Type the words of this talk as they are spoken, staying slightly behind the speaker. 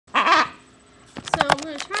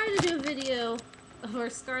going to do a video of our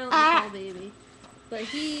Scarlet Macaw baby, but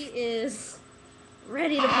he is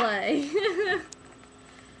ready to play.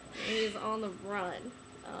 He's on the run.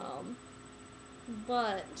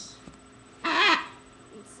 But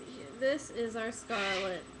let's see here. This is our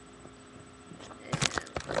Scarlet. And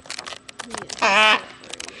he is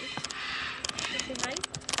separated. Say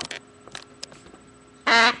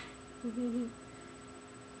hi.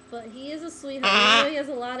 But he is a sweetheart. Even though he has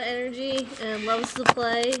a lot of energy and loves to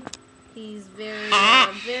play, he's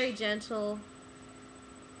very gentle,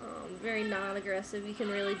 very non-aggressive. You can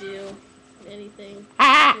really do anything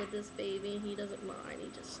with this baby. He doesn't mind. He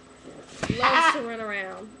just loves to run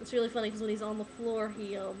around. It's really funny because when he's on the floor,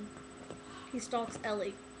 he stalks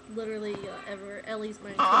Ellie. Literally, Ellie's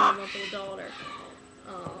my 2-month-old daughter.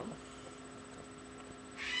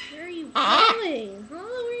 Where are you going? Huh? Where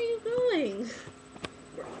are you going?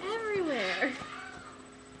 We're everywhere.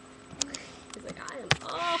 He's like, I am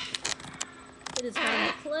off. It is time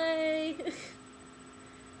to play.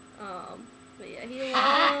 But yeah, he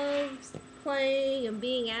loves playing and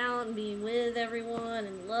being out and being with everyone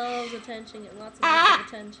and loves attention and lots of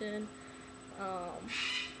attention. Yeah,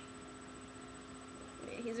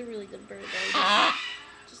 he's a really good bird though.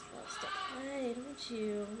 He just loves to play, don't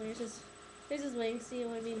you? There's his wings. See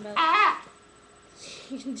what I mean about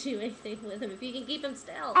you can do anything with him if you can keep him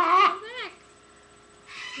still. Come back.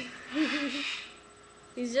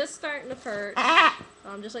 He's just starting to perch.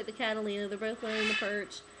 Just like the Catalina, they're both learning to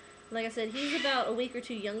perch. Like I said, he's about a week or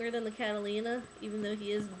two younger than the Catalina, even though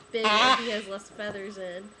he is bigger. He has less feathers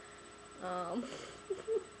in.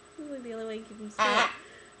 This is the only way to keep him still.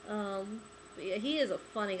 But yeah, he is a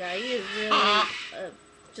funny guy. He is really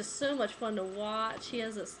just so much fun to watch. He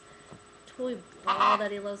has this toy ball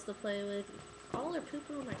that he loves to play with. All are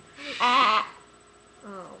pooping on my plate.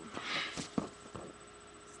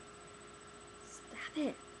 Stop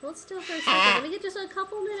it. Hold still for a second. Let me get just a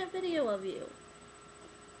couple-minute video of you.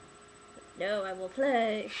 No, I will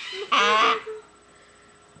play. But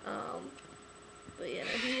yeah,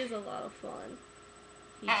 he is a lot of fun.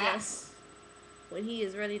 He just, when he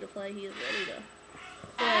is ready to play, he is ready to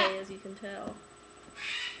play, as you can tell.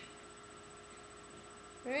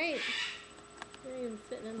 Alright. You're even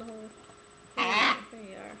fitting in the hole. There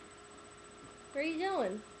you are. Where are you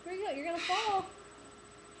going? Where are you going? You're gonna fall.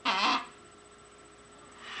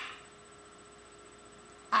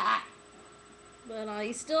 But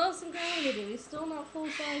you still have some growing to do. He's still not full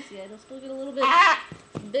size yet. He'll still get a little bit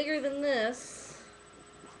bigger than this.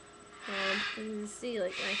 You can see,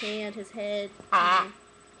 like, my hand, his head.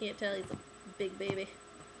 Can't tell he's a big baby.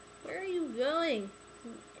 Where are you going?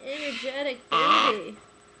 Energetic baby.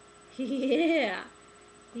 Yeah.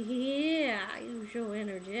 Yeah, you're so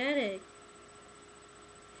energetic.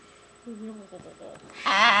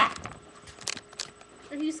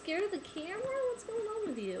 Are you scared of the camera? What's going on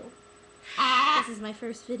with you? This is my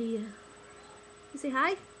first video. You say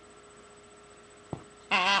hi?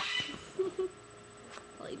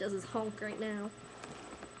 All he does is honk right now.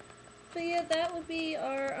 But yeah, that would be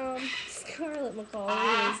our Scarlet Macaw,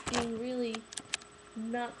 who is being really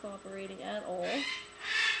not cooperating at all.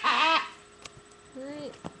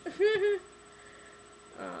 Right.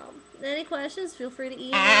 Any questions, feel free to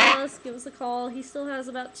email us, give us a call. He still has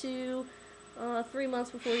about 3 months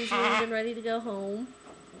before he's weaned and ready to go home.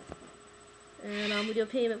 And we do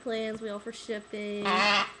payment plans, we offer shipping.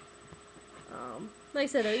 Like I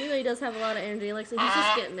said, though, even though he does have a lot of energy, like I said, he's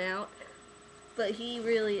just getting out. But he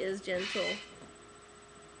really is gentle.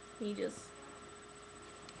 He's just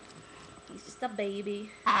a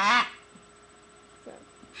baby. So,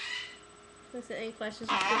 like I said, any questions,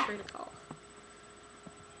 just feel free to call.